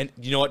one. And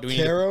you know what? Do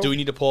we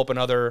need to pull up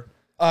another?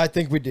 I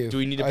think we do. Do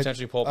we need to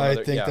potentially pull up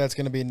another? I think that's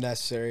going to be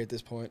necessary at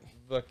this point.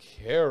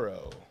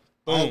 Vaquero.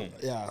 Boom.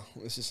 Yeah,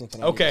 this is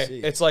something I need to see.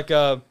 It's like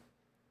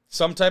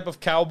some type of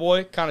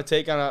cowboy kind of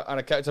take on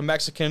it's a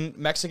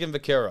Mexican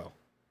vaquero.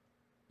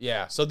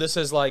 Yeah, so this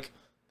is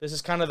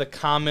kind of the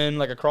common,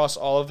 like across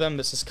all of them,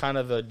 this is kind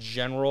of the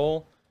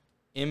general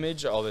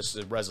image. Oh, this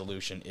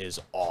resolution is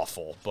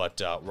awful,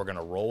 but we're going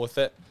to roll with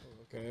it.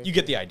 Okay. You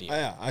get the idea.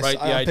 Yeah, right?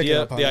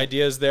 The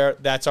idea is there.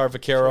 That's our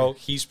vaquero. Sure.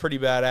 He's pretty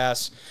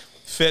badass.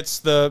 Fits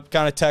the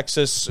kind of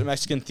Texas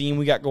Mexican theme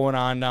we got going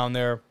on down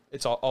there.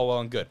 It's all well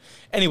and good.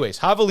 Anyways,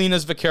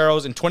 Javelinas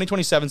Vaqueros in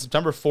 2027,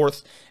 September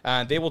 4th.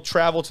 They will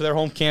travel to their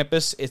home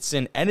campus. It's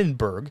in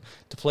Edinburgh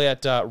to play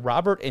at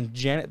Robert and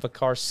Janet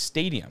Vacar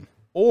Stadium,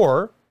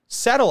 or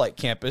satellite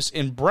campus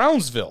in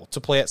Brownsville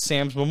to play at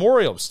Sam's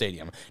Memorial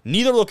Stadium.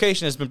 Neither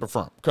location has been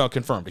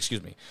confirmed.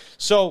 Excuse me.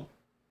 So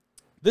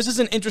this is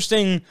an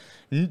interesting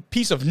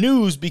piece of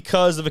news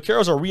because the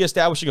Vaqueros are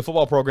reestablishing a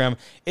football program.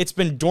 It's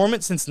been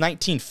dormant since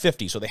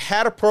 1950. So they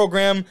had a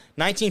program,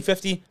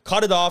 1950,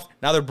 cut it off.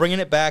 Now they're bringing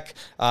it back,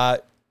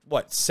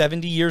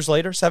 70 years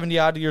later,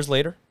 70-odd years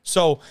later.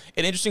 So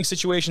an interesting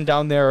situation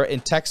down there in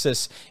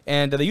Texas.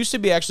 And they used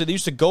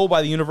to go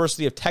by the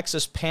University of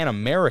Texas Pan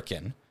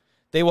American.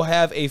 They will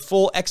have a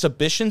full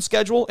exhibition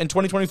schedule in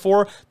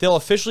 2024. They'll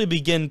officially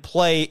begin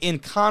play in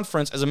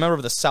conference as a member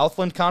of the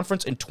Southland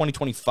Conference in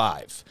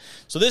 2025.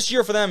 So this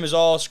year for them is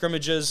all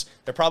scrimmages.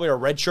 They're probably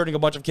redshirting a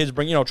bunch of kids,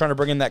 trying to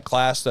bring in that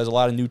class as a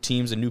lot of new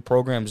teams and new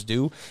programs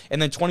do. And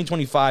then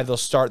 2025, they'll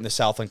start in the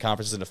Southland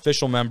Conference as an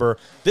official member.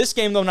 This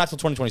game, though, not till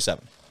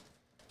 2027.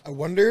 I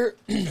wonder,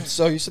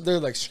 so you said they're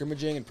like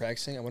scrimmaging and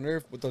practicing. I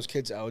wonder what those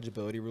kids'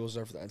 eligibility rules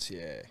are for the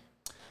NCAA.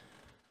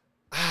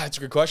 That's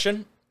a good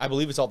question. I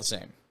believe it's all the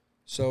same.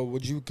 So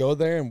would you go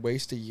there and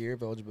waste a year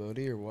of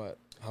eligibility, or what?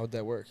 How would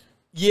that work?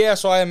 Yeah,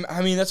 so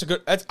that's a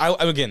good.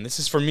 Again, this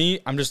is for me.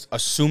 I'm just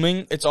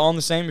assuming it's all in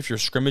the same. If you're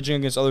scrimmaging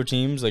against other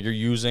teams, like you're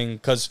using,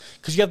 because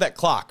you have that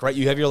clock, right?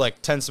 You have your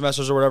 10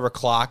 semesters or whatever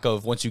clock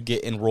of once you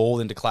get enrolled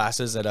into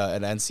classes at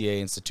an NCAA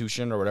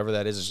institution or whatever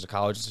that is, it's just a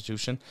college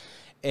institution.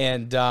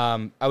 And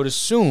I would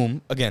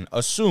assume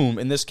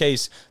in this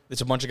case,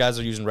 it's a bunch of guys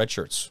that are using red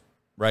shirts.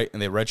 Right,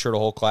 and they redshirt a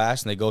whole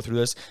class, and they go through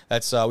this.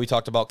 That's we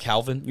talked about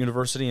Calvin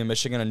University in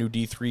Michigan, a new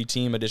D3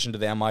 team, addition to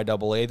the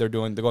MIAA. They're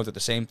going through the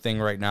same thing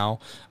right now.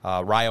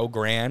 Rio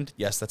Grande,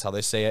 yes, that's how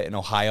they say it in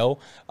Ohio.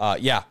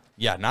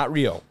 Not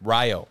Rio,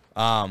 Rio.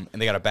 And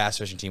they got a bass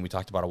fishing team we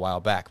talked about a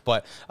while back,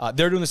 but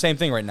they're doing the same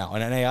thing right now,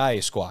 an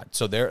NAIA squad.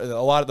 So they're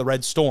a lot of the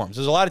Red Storms.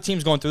 There's a lot of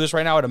teams going through this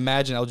right now. I'd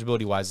imagine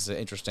eligibility-wise, it's an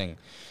interesting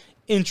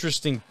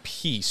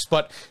piece.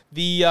 But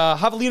the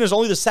Javelina is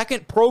only the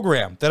second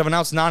program that have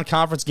announced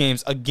non-conference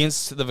games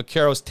against the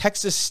Vaqueros.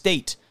 Texas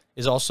State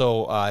is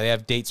also, they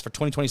have dates for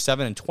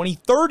 2027 and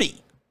 2030.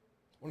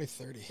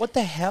 2030. What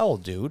the hell,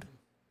 dude?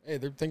 Hey,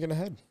 they're thinking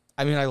ahead.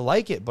 I mean, I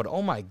like it, but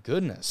oh my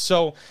goodness.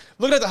 So,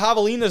 looking at the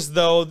Javelinas,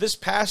 though, this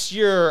past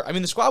year,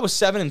 the squad was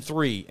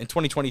 7-3 in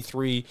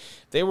 2023.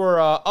 They were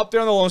up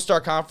there in the Lone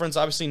Star Conference.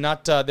 Obviously,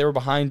 not. They were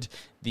behind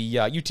the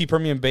UT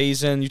Permian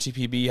Basin.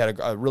 UTPB had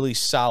a really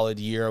solid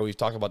year. We've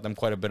talked about them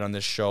quite a bit on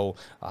this show.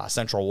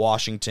 Central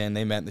Washington,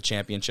 they met in the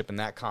championship in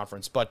that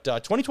conference. But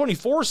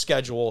 2024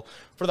 schedule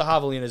for the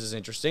Javelinas is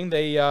interesting.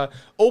 They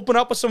open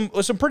up with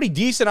some pretty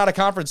decent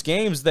out-of-conference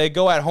games. They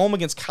go at home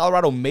against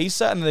Colorado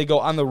Mesa, and then they go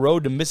on the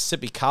road to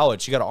Mississippi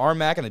College. You got an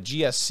RMAC and a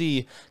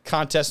GSC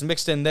contest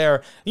mixed in there.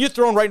 And you're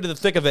thrown right into the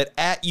thick of it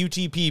at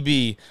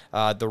UTPB,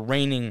 the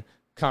reigning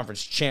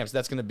conference champs.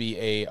 That's going to be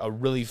a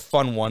really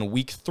fun one.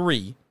 Week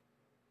 3.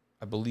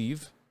 I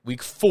believe.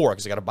 Week 4,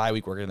 because they got a bye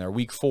week working in there.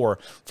 Week 4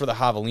 for the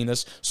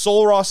Javelinas.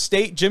 Sul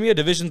State, Jimmy, a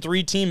Division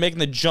III team making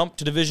the jump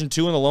to Division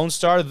II in the Lone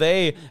Star.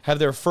 They have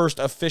their first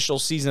official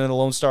season in the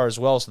Lone Star as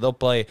well, so they'll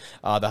play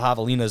the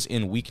Javelinas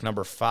in week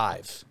number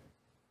 5.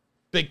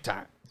 Big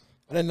time.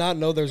 I did not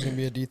know there was going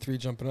to be a D3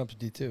 jumping up to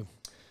D2.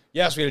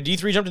 Yes, we had a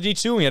D3 jump to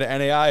D2, and we had an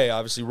NAIA,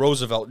 obviously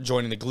Roosevelt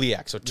joining the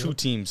GLIAC, so two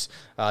teams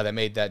that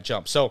made that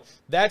jump. So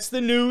that's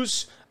the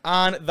news.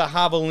 on the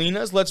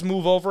Javelinas, let's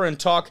move over and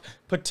talk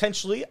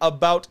potentially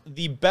about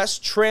the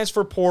best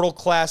transfer portal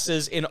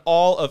classes in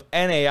all of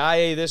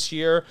NAIA this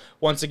year.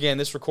 Once again,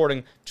 this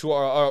recording to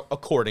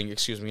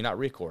not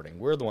recording.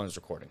 We're the ones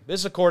recording.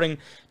 This according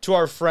to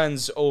our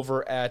friends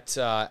over at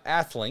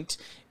Athlinked.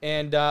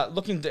 And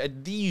looking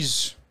at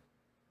these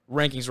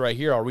rankings right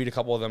here, I'll read a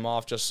couple of them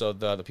off just so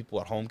the people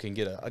at home can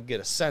get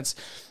a sense.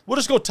 We'll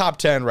just go top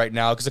 10 right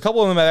now because a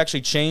couple of them have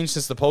actually changed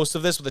since the post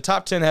of this, but the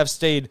top 10 have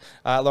stayed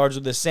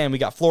largely the same. We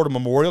got Florida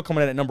Memorial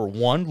coming in at number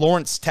 1,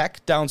 Lawrence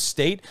Tech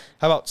downstate.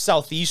 How about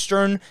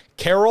Southeastern,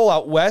 Carroll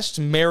out west,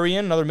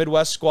 Marion, another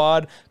Midwest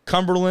squad,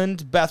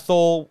 Cumberland,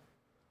 Bethel.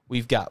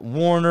 We've got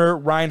Warner,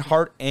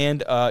 Reinhardt,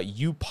 and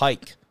U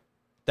Pike.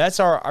 That's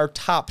our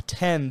top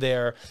 10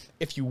 there,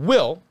 if you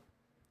will.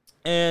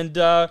 And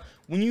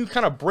when you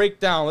kind of break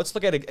down, let's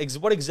look at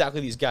what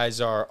exactly these guys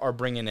are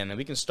bringing in. And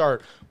we can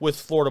start with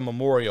Florida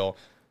Memorial.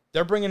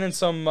 They're bringing in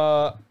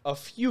a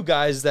few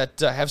guys that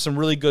have some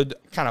really good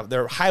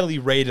they're highly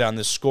rated on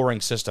this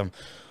scoring system.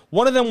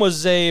 One of them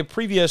was a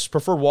previous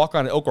preferred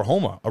walk-on at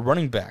Oklahoma, a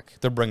running back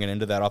they're bringing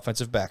into that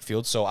offensive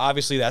backfield. So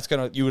obviously that's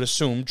going to, you would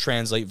assume,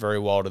 translate very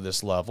well to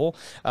this level.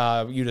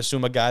 You'd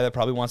assume a guy that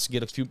probably wants to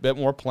get a bit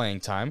more playing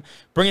time.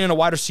 Bringing in a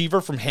wide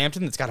receiver from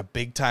Hampton that's got a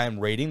big-time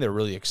rating. They're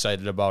really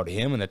excited about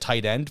him. And a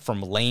tight end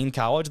from Lane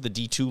College, the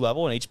D2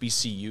 level in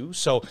HBCU.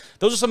 So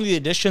those are some of the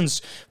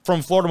additions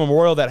from Florida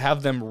Memorial that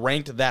have them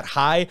ranked that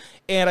high.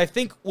 And I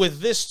think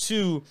with this,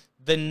 too,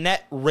 the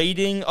net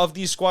rating of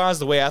these squads,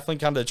 the way Athletic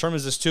kind of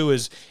determines this too,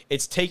 is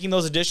it's taking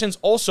those additions.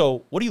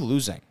 Also, what are you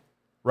losing,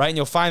 right? And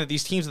you'll find that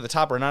these teams at the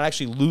top are not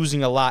actually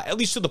losing a lot, at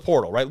least to the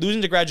portal, right?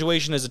 Losing to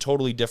graduation is a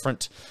totally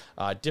different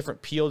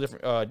different deal,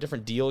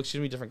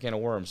 different can of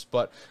worms.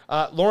 But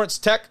Lawrence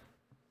Tech,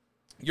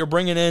 you're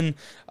bringing in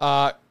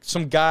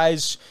some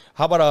guys.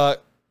 How about a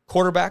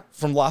quarterback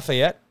from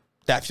Lafayette?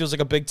 That feels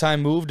like a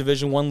big-time move,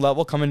 Division I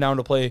level, coming down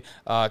to play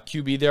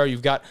QB there.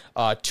 You've got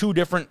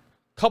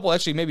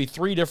maybe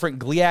 3 different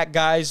GLIAC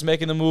guys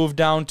making the move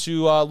down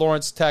to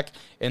Lawrence Tech,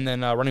 and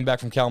then running back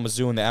from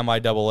Kalamazoo in the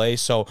MIAA.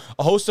 So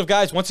a host of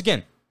guys, once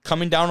again,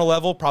 coming down a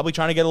level, probably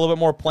trying to get a little bit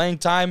more playing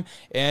time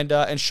and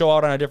show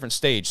out on a different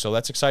stage. So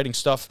that's exciting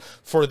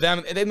stuff for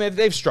them.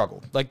 They've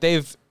struggled. Like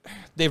they've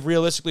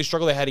realistically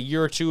struggled. They had a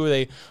year or two where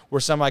they were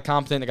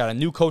semi-competent. They got a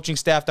new coaching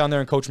staff down there,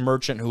 and Coach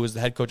Merchant, who is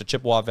the head coach of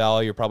Chippewa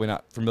Valley. You're probably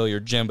not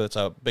familiar, Jim, but it's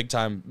a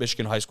big-time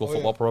Michigan high school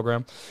football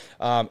program.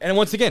 And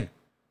once again,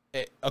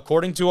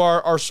 according to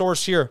our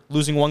source here,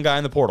 losing one guy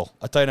in the portal,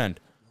 a tight end.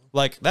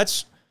 Like,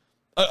 that's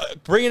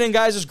bringing in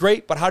guys is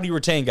great, but how do you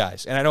retain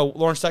guys? And I know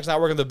Lawrence Tech's not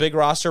working the big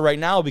roster right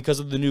now because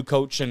of the new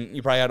coach, and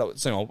you probably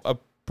had a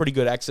pretty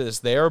good exodus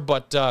there,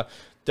 but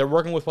they're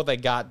working with what they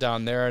got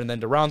down there. And then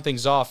to round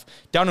things off,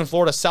 down in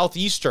Florida,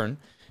 Southeastern,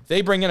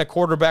 they bring in a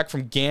quarterback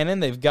from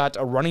Gannon. They've got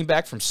a running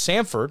back from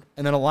Sanford,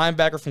 and then a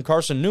linebacker from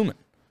Carson Newman.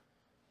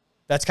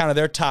 That's kind of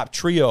their top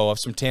trio of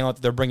some talent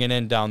that they're bringing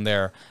in down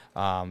there.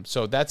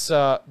 So that's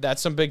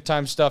some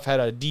big-time stuff. Had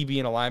a DB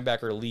and a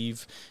linebacker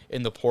leave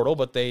in the portal,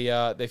 but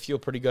they feel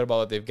pretty good about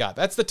what they've got.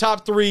 That's the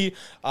top 3.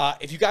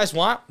 If you guys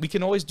want, we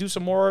can always do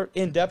some more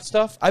in-depth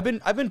stuff. I've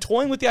been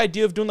toying with the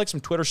idea of doing like some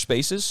Twitter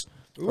Spaces,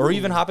 or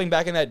even hopping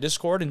back in that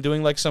Discord and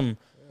doing like some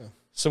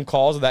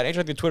calls of that nature.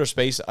 Like the Twitter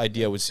Space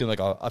idea would seem like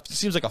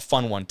a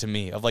fun one to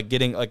me, of like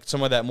getting like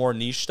some of that more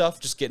niche stuff,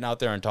 just getting out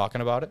there and talking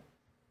about it.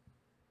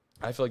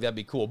 I feel like that'd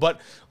be cool. But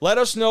let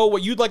us know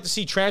what you'd like to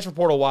see transfer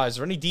portal-wise.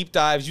 Are there any deep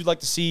dives you'd like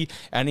to see?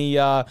 Any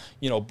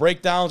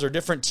breakdowns or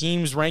different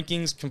teams,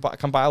 rankings,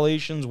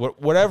 compilations,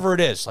 whatever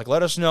it is. Like,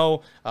 let us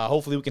know.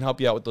 Hopefully we can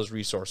help you out with those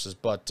resources.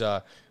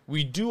 But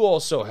we do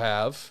also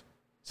have,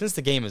 since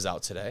the game is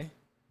out today,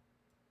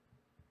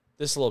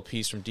 this little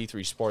piece from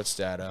D3 Sports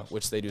Data,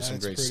 which they do some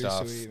great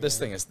stuff. Sweet, this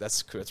thing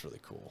that's really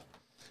cool.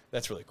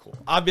 That's really cool.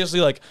 Obviously,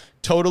 like,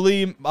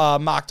 totally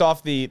mocked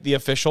off the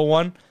official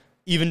one.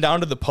 Even down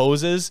to the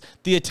poses,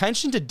 the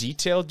attention to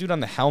detail, dude,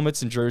 on the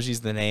helmets and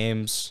jerseys, the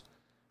names.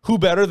 Who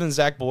better than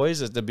Zach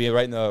Boyes is to be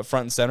right in the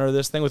front and center of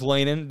this thing with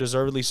Lane in,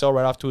 deservedly so,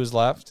 right off to his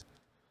left.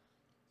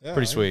 Yeah,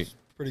 pretty sweet.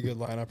 Pretty good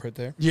lineup right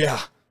there.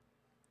 Yeah.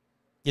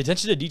 The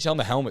attention to detail on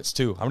the helmets,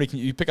 too. How many can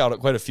you pick out?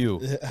 Quite a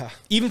few. Yeah.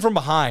 Even from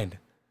behind.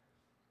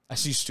 I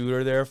see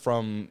Studer there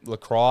from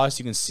lacrosse.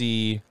 You can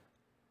see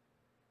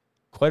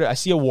I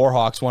see a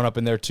Warhawks one up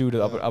in there,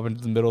 too, up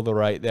into the middle of the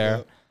right there.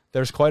 Yep.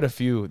 There's quite a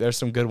few. There's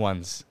some good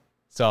ones.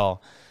 So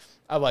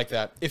I like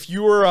that. If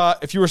you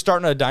were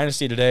starting a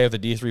dynasty today of the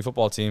D3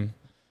 football team,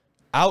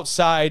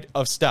 outside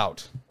of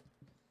Stout,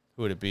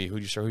 who would it be? Who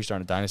you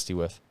starting a dynasty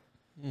with?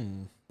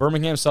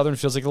 Birmingham Southern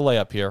feels like a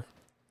layup here.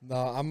 No,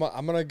 I'm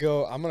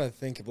gonna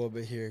think a little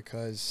bit here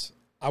because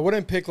I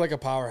wouldn't pick like a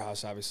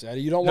powerhouse. Obviously,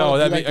 you don't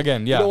want.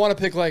 You don't want to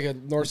pick like a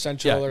North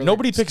Central. Yeah, or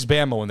nobody picks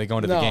Bama when they go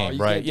into the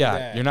game, right?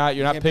 Yeah, you're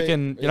not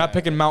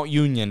picking Mount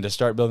Union to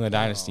start building a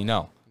dynasty.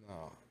 No.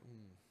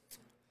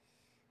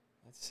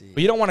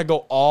 But you don't want to go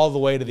all the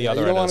way to the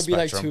other end of the spectrum. You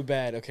don't want to be like too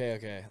bad.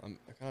 Okay. I'm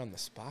kind of on the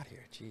spot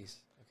here. Jeez.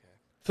 Okay.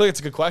 I feel like it's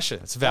a good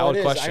question. It's a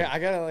valid question. I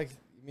gotta like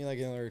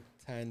another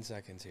 10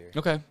 seconds here.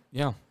 Okay.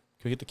 Yeah. Can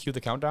we get the cue the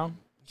countdown?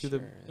 Do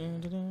the.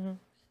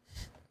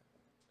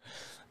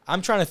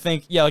 I'm trying to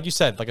think. Yeah, like you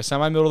said, like a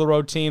semi-middle of the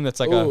road team that's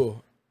like a.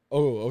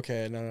 Oh,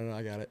 okay. No,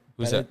 I got it.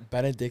 Who's that?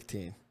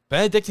 Benedictine.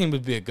 Benedictine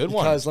would be a good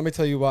one. Because let me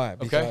tell you why.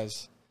 Okay.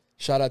 Because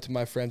shout out to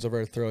my friends over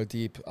at Throw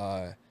Deep.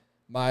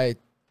 My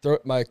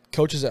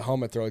coaches at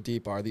home at Throw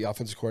Deep are the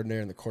offensive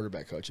coordinator and the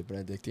quarterback coach at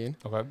Benedictine.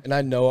 Okay. And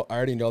I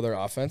already know their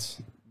offense.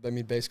 I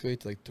mean, basically,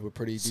 to a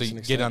pretty decent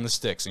extent. So you get on the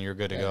sticks and you're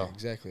good to go.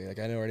 Exactly. Like,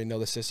 I already know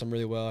the system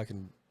really well. I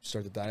can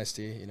start the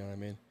dynasty. You know what I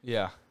mean?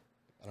 Yeah.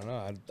 I don't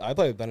know. I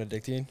play with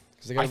Benedictine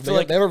because they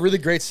have a really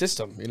great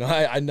system. You know,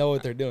 I know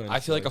what they're doing. I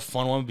feel like a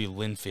fun one would be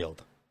Linfield.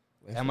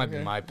 That might be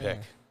my pick.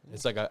 Yeah.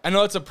 It's like I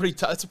know it's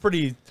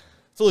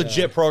a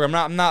legit program.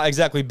 I'm not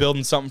exactly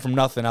building something from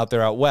nothing out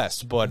there out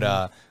west, but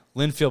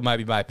Linfield might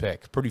be my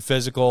pick. Pretty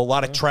physical, a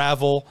lot of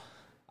travel.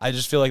 I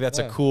just feel like that's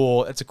a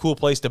cool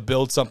place to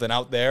build something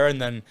out there,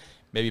 and then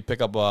maybe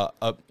pick up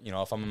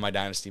if I'm in my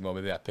dynasty mode,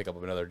 maybe I pick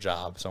up another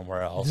job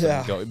somewhere else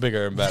and go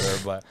bigger and better.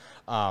 But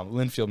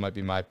Linfield might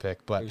be my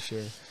pick. But for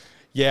sure.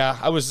 Yeah,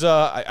 I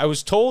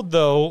was told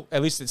though,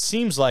 at least it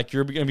seems like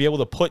you're going to be able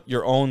to put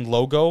your own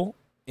logo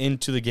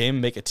into the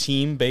game, make a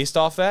team based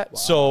off that. Wow.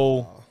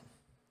 So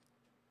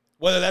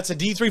whether that's a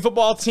D3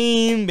 football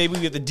team, maybe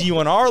we get the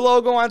D1R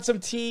logo on some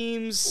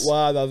teams.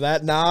 Wow,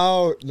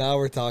 now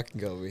we're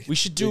talking, Kobe. We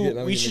should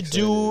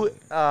do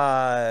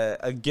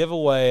a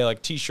giveaway,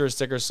 like T-shirts,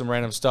 stickers, some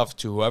random stuff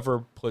to whoever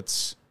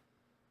puts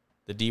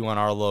the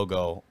D1R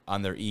logo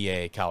on their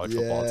EA college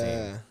football team.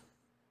 Yeah,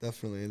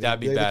 definitely. That'd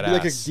be badass. Be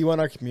like a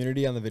D1R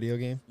community on the video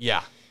game.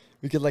 Yeah,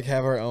 we could like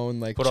have our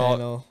own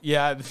channel.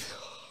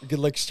 We could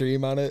like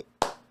stream on it.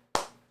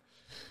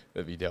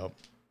 That'd be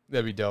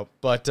dope.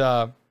 But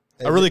a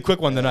really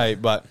quick one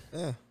tonight. But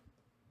I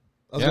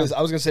was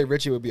gonna say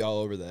Richie would be all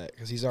over that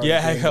because he's already.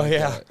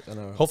 Yeah.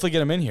 Hopefully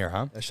get him in here,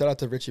 huh? Shout out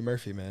to Richie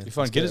Murphy, man. Be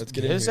fun. Get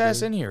his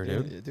ass in here,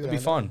 dude. It'd be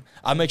fun.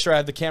 I'll make sure I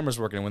have the cameras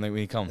working when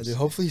he comes. Dude,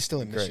 hopefully he's still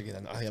in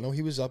Michigan. I know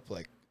he was up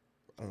like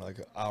an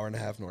hour and a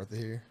half north of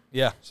here.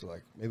 Yeah. So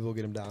maybe we'll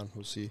get him down.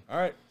 We'll see. All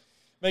right.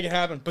 Make it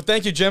happen. But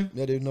thank you, Jim.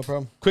 Yeah, dude, no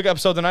problem. Quick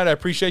episode tonight. I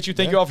appreciate you.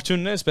 Thank you all for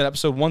tuning in. It's been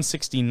episode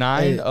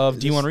 169 of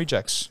D1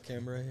 Rejects.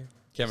 Camera right here.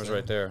 Camera's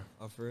right there.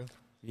 Oh, for real?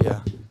 Yeah.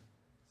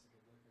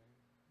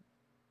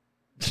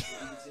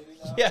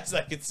 Yes,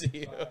 I can see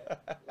you.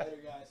 Later,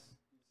 guys.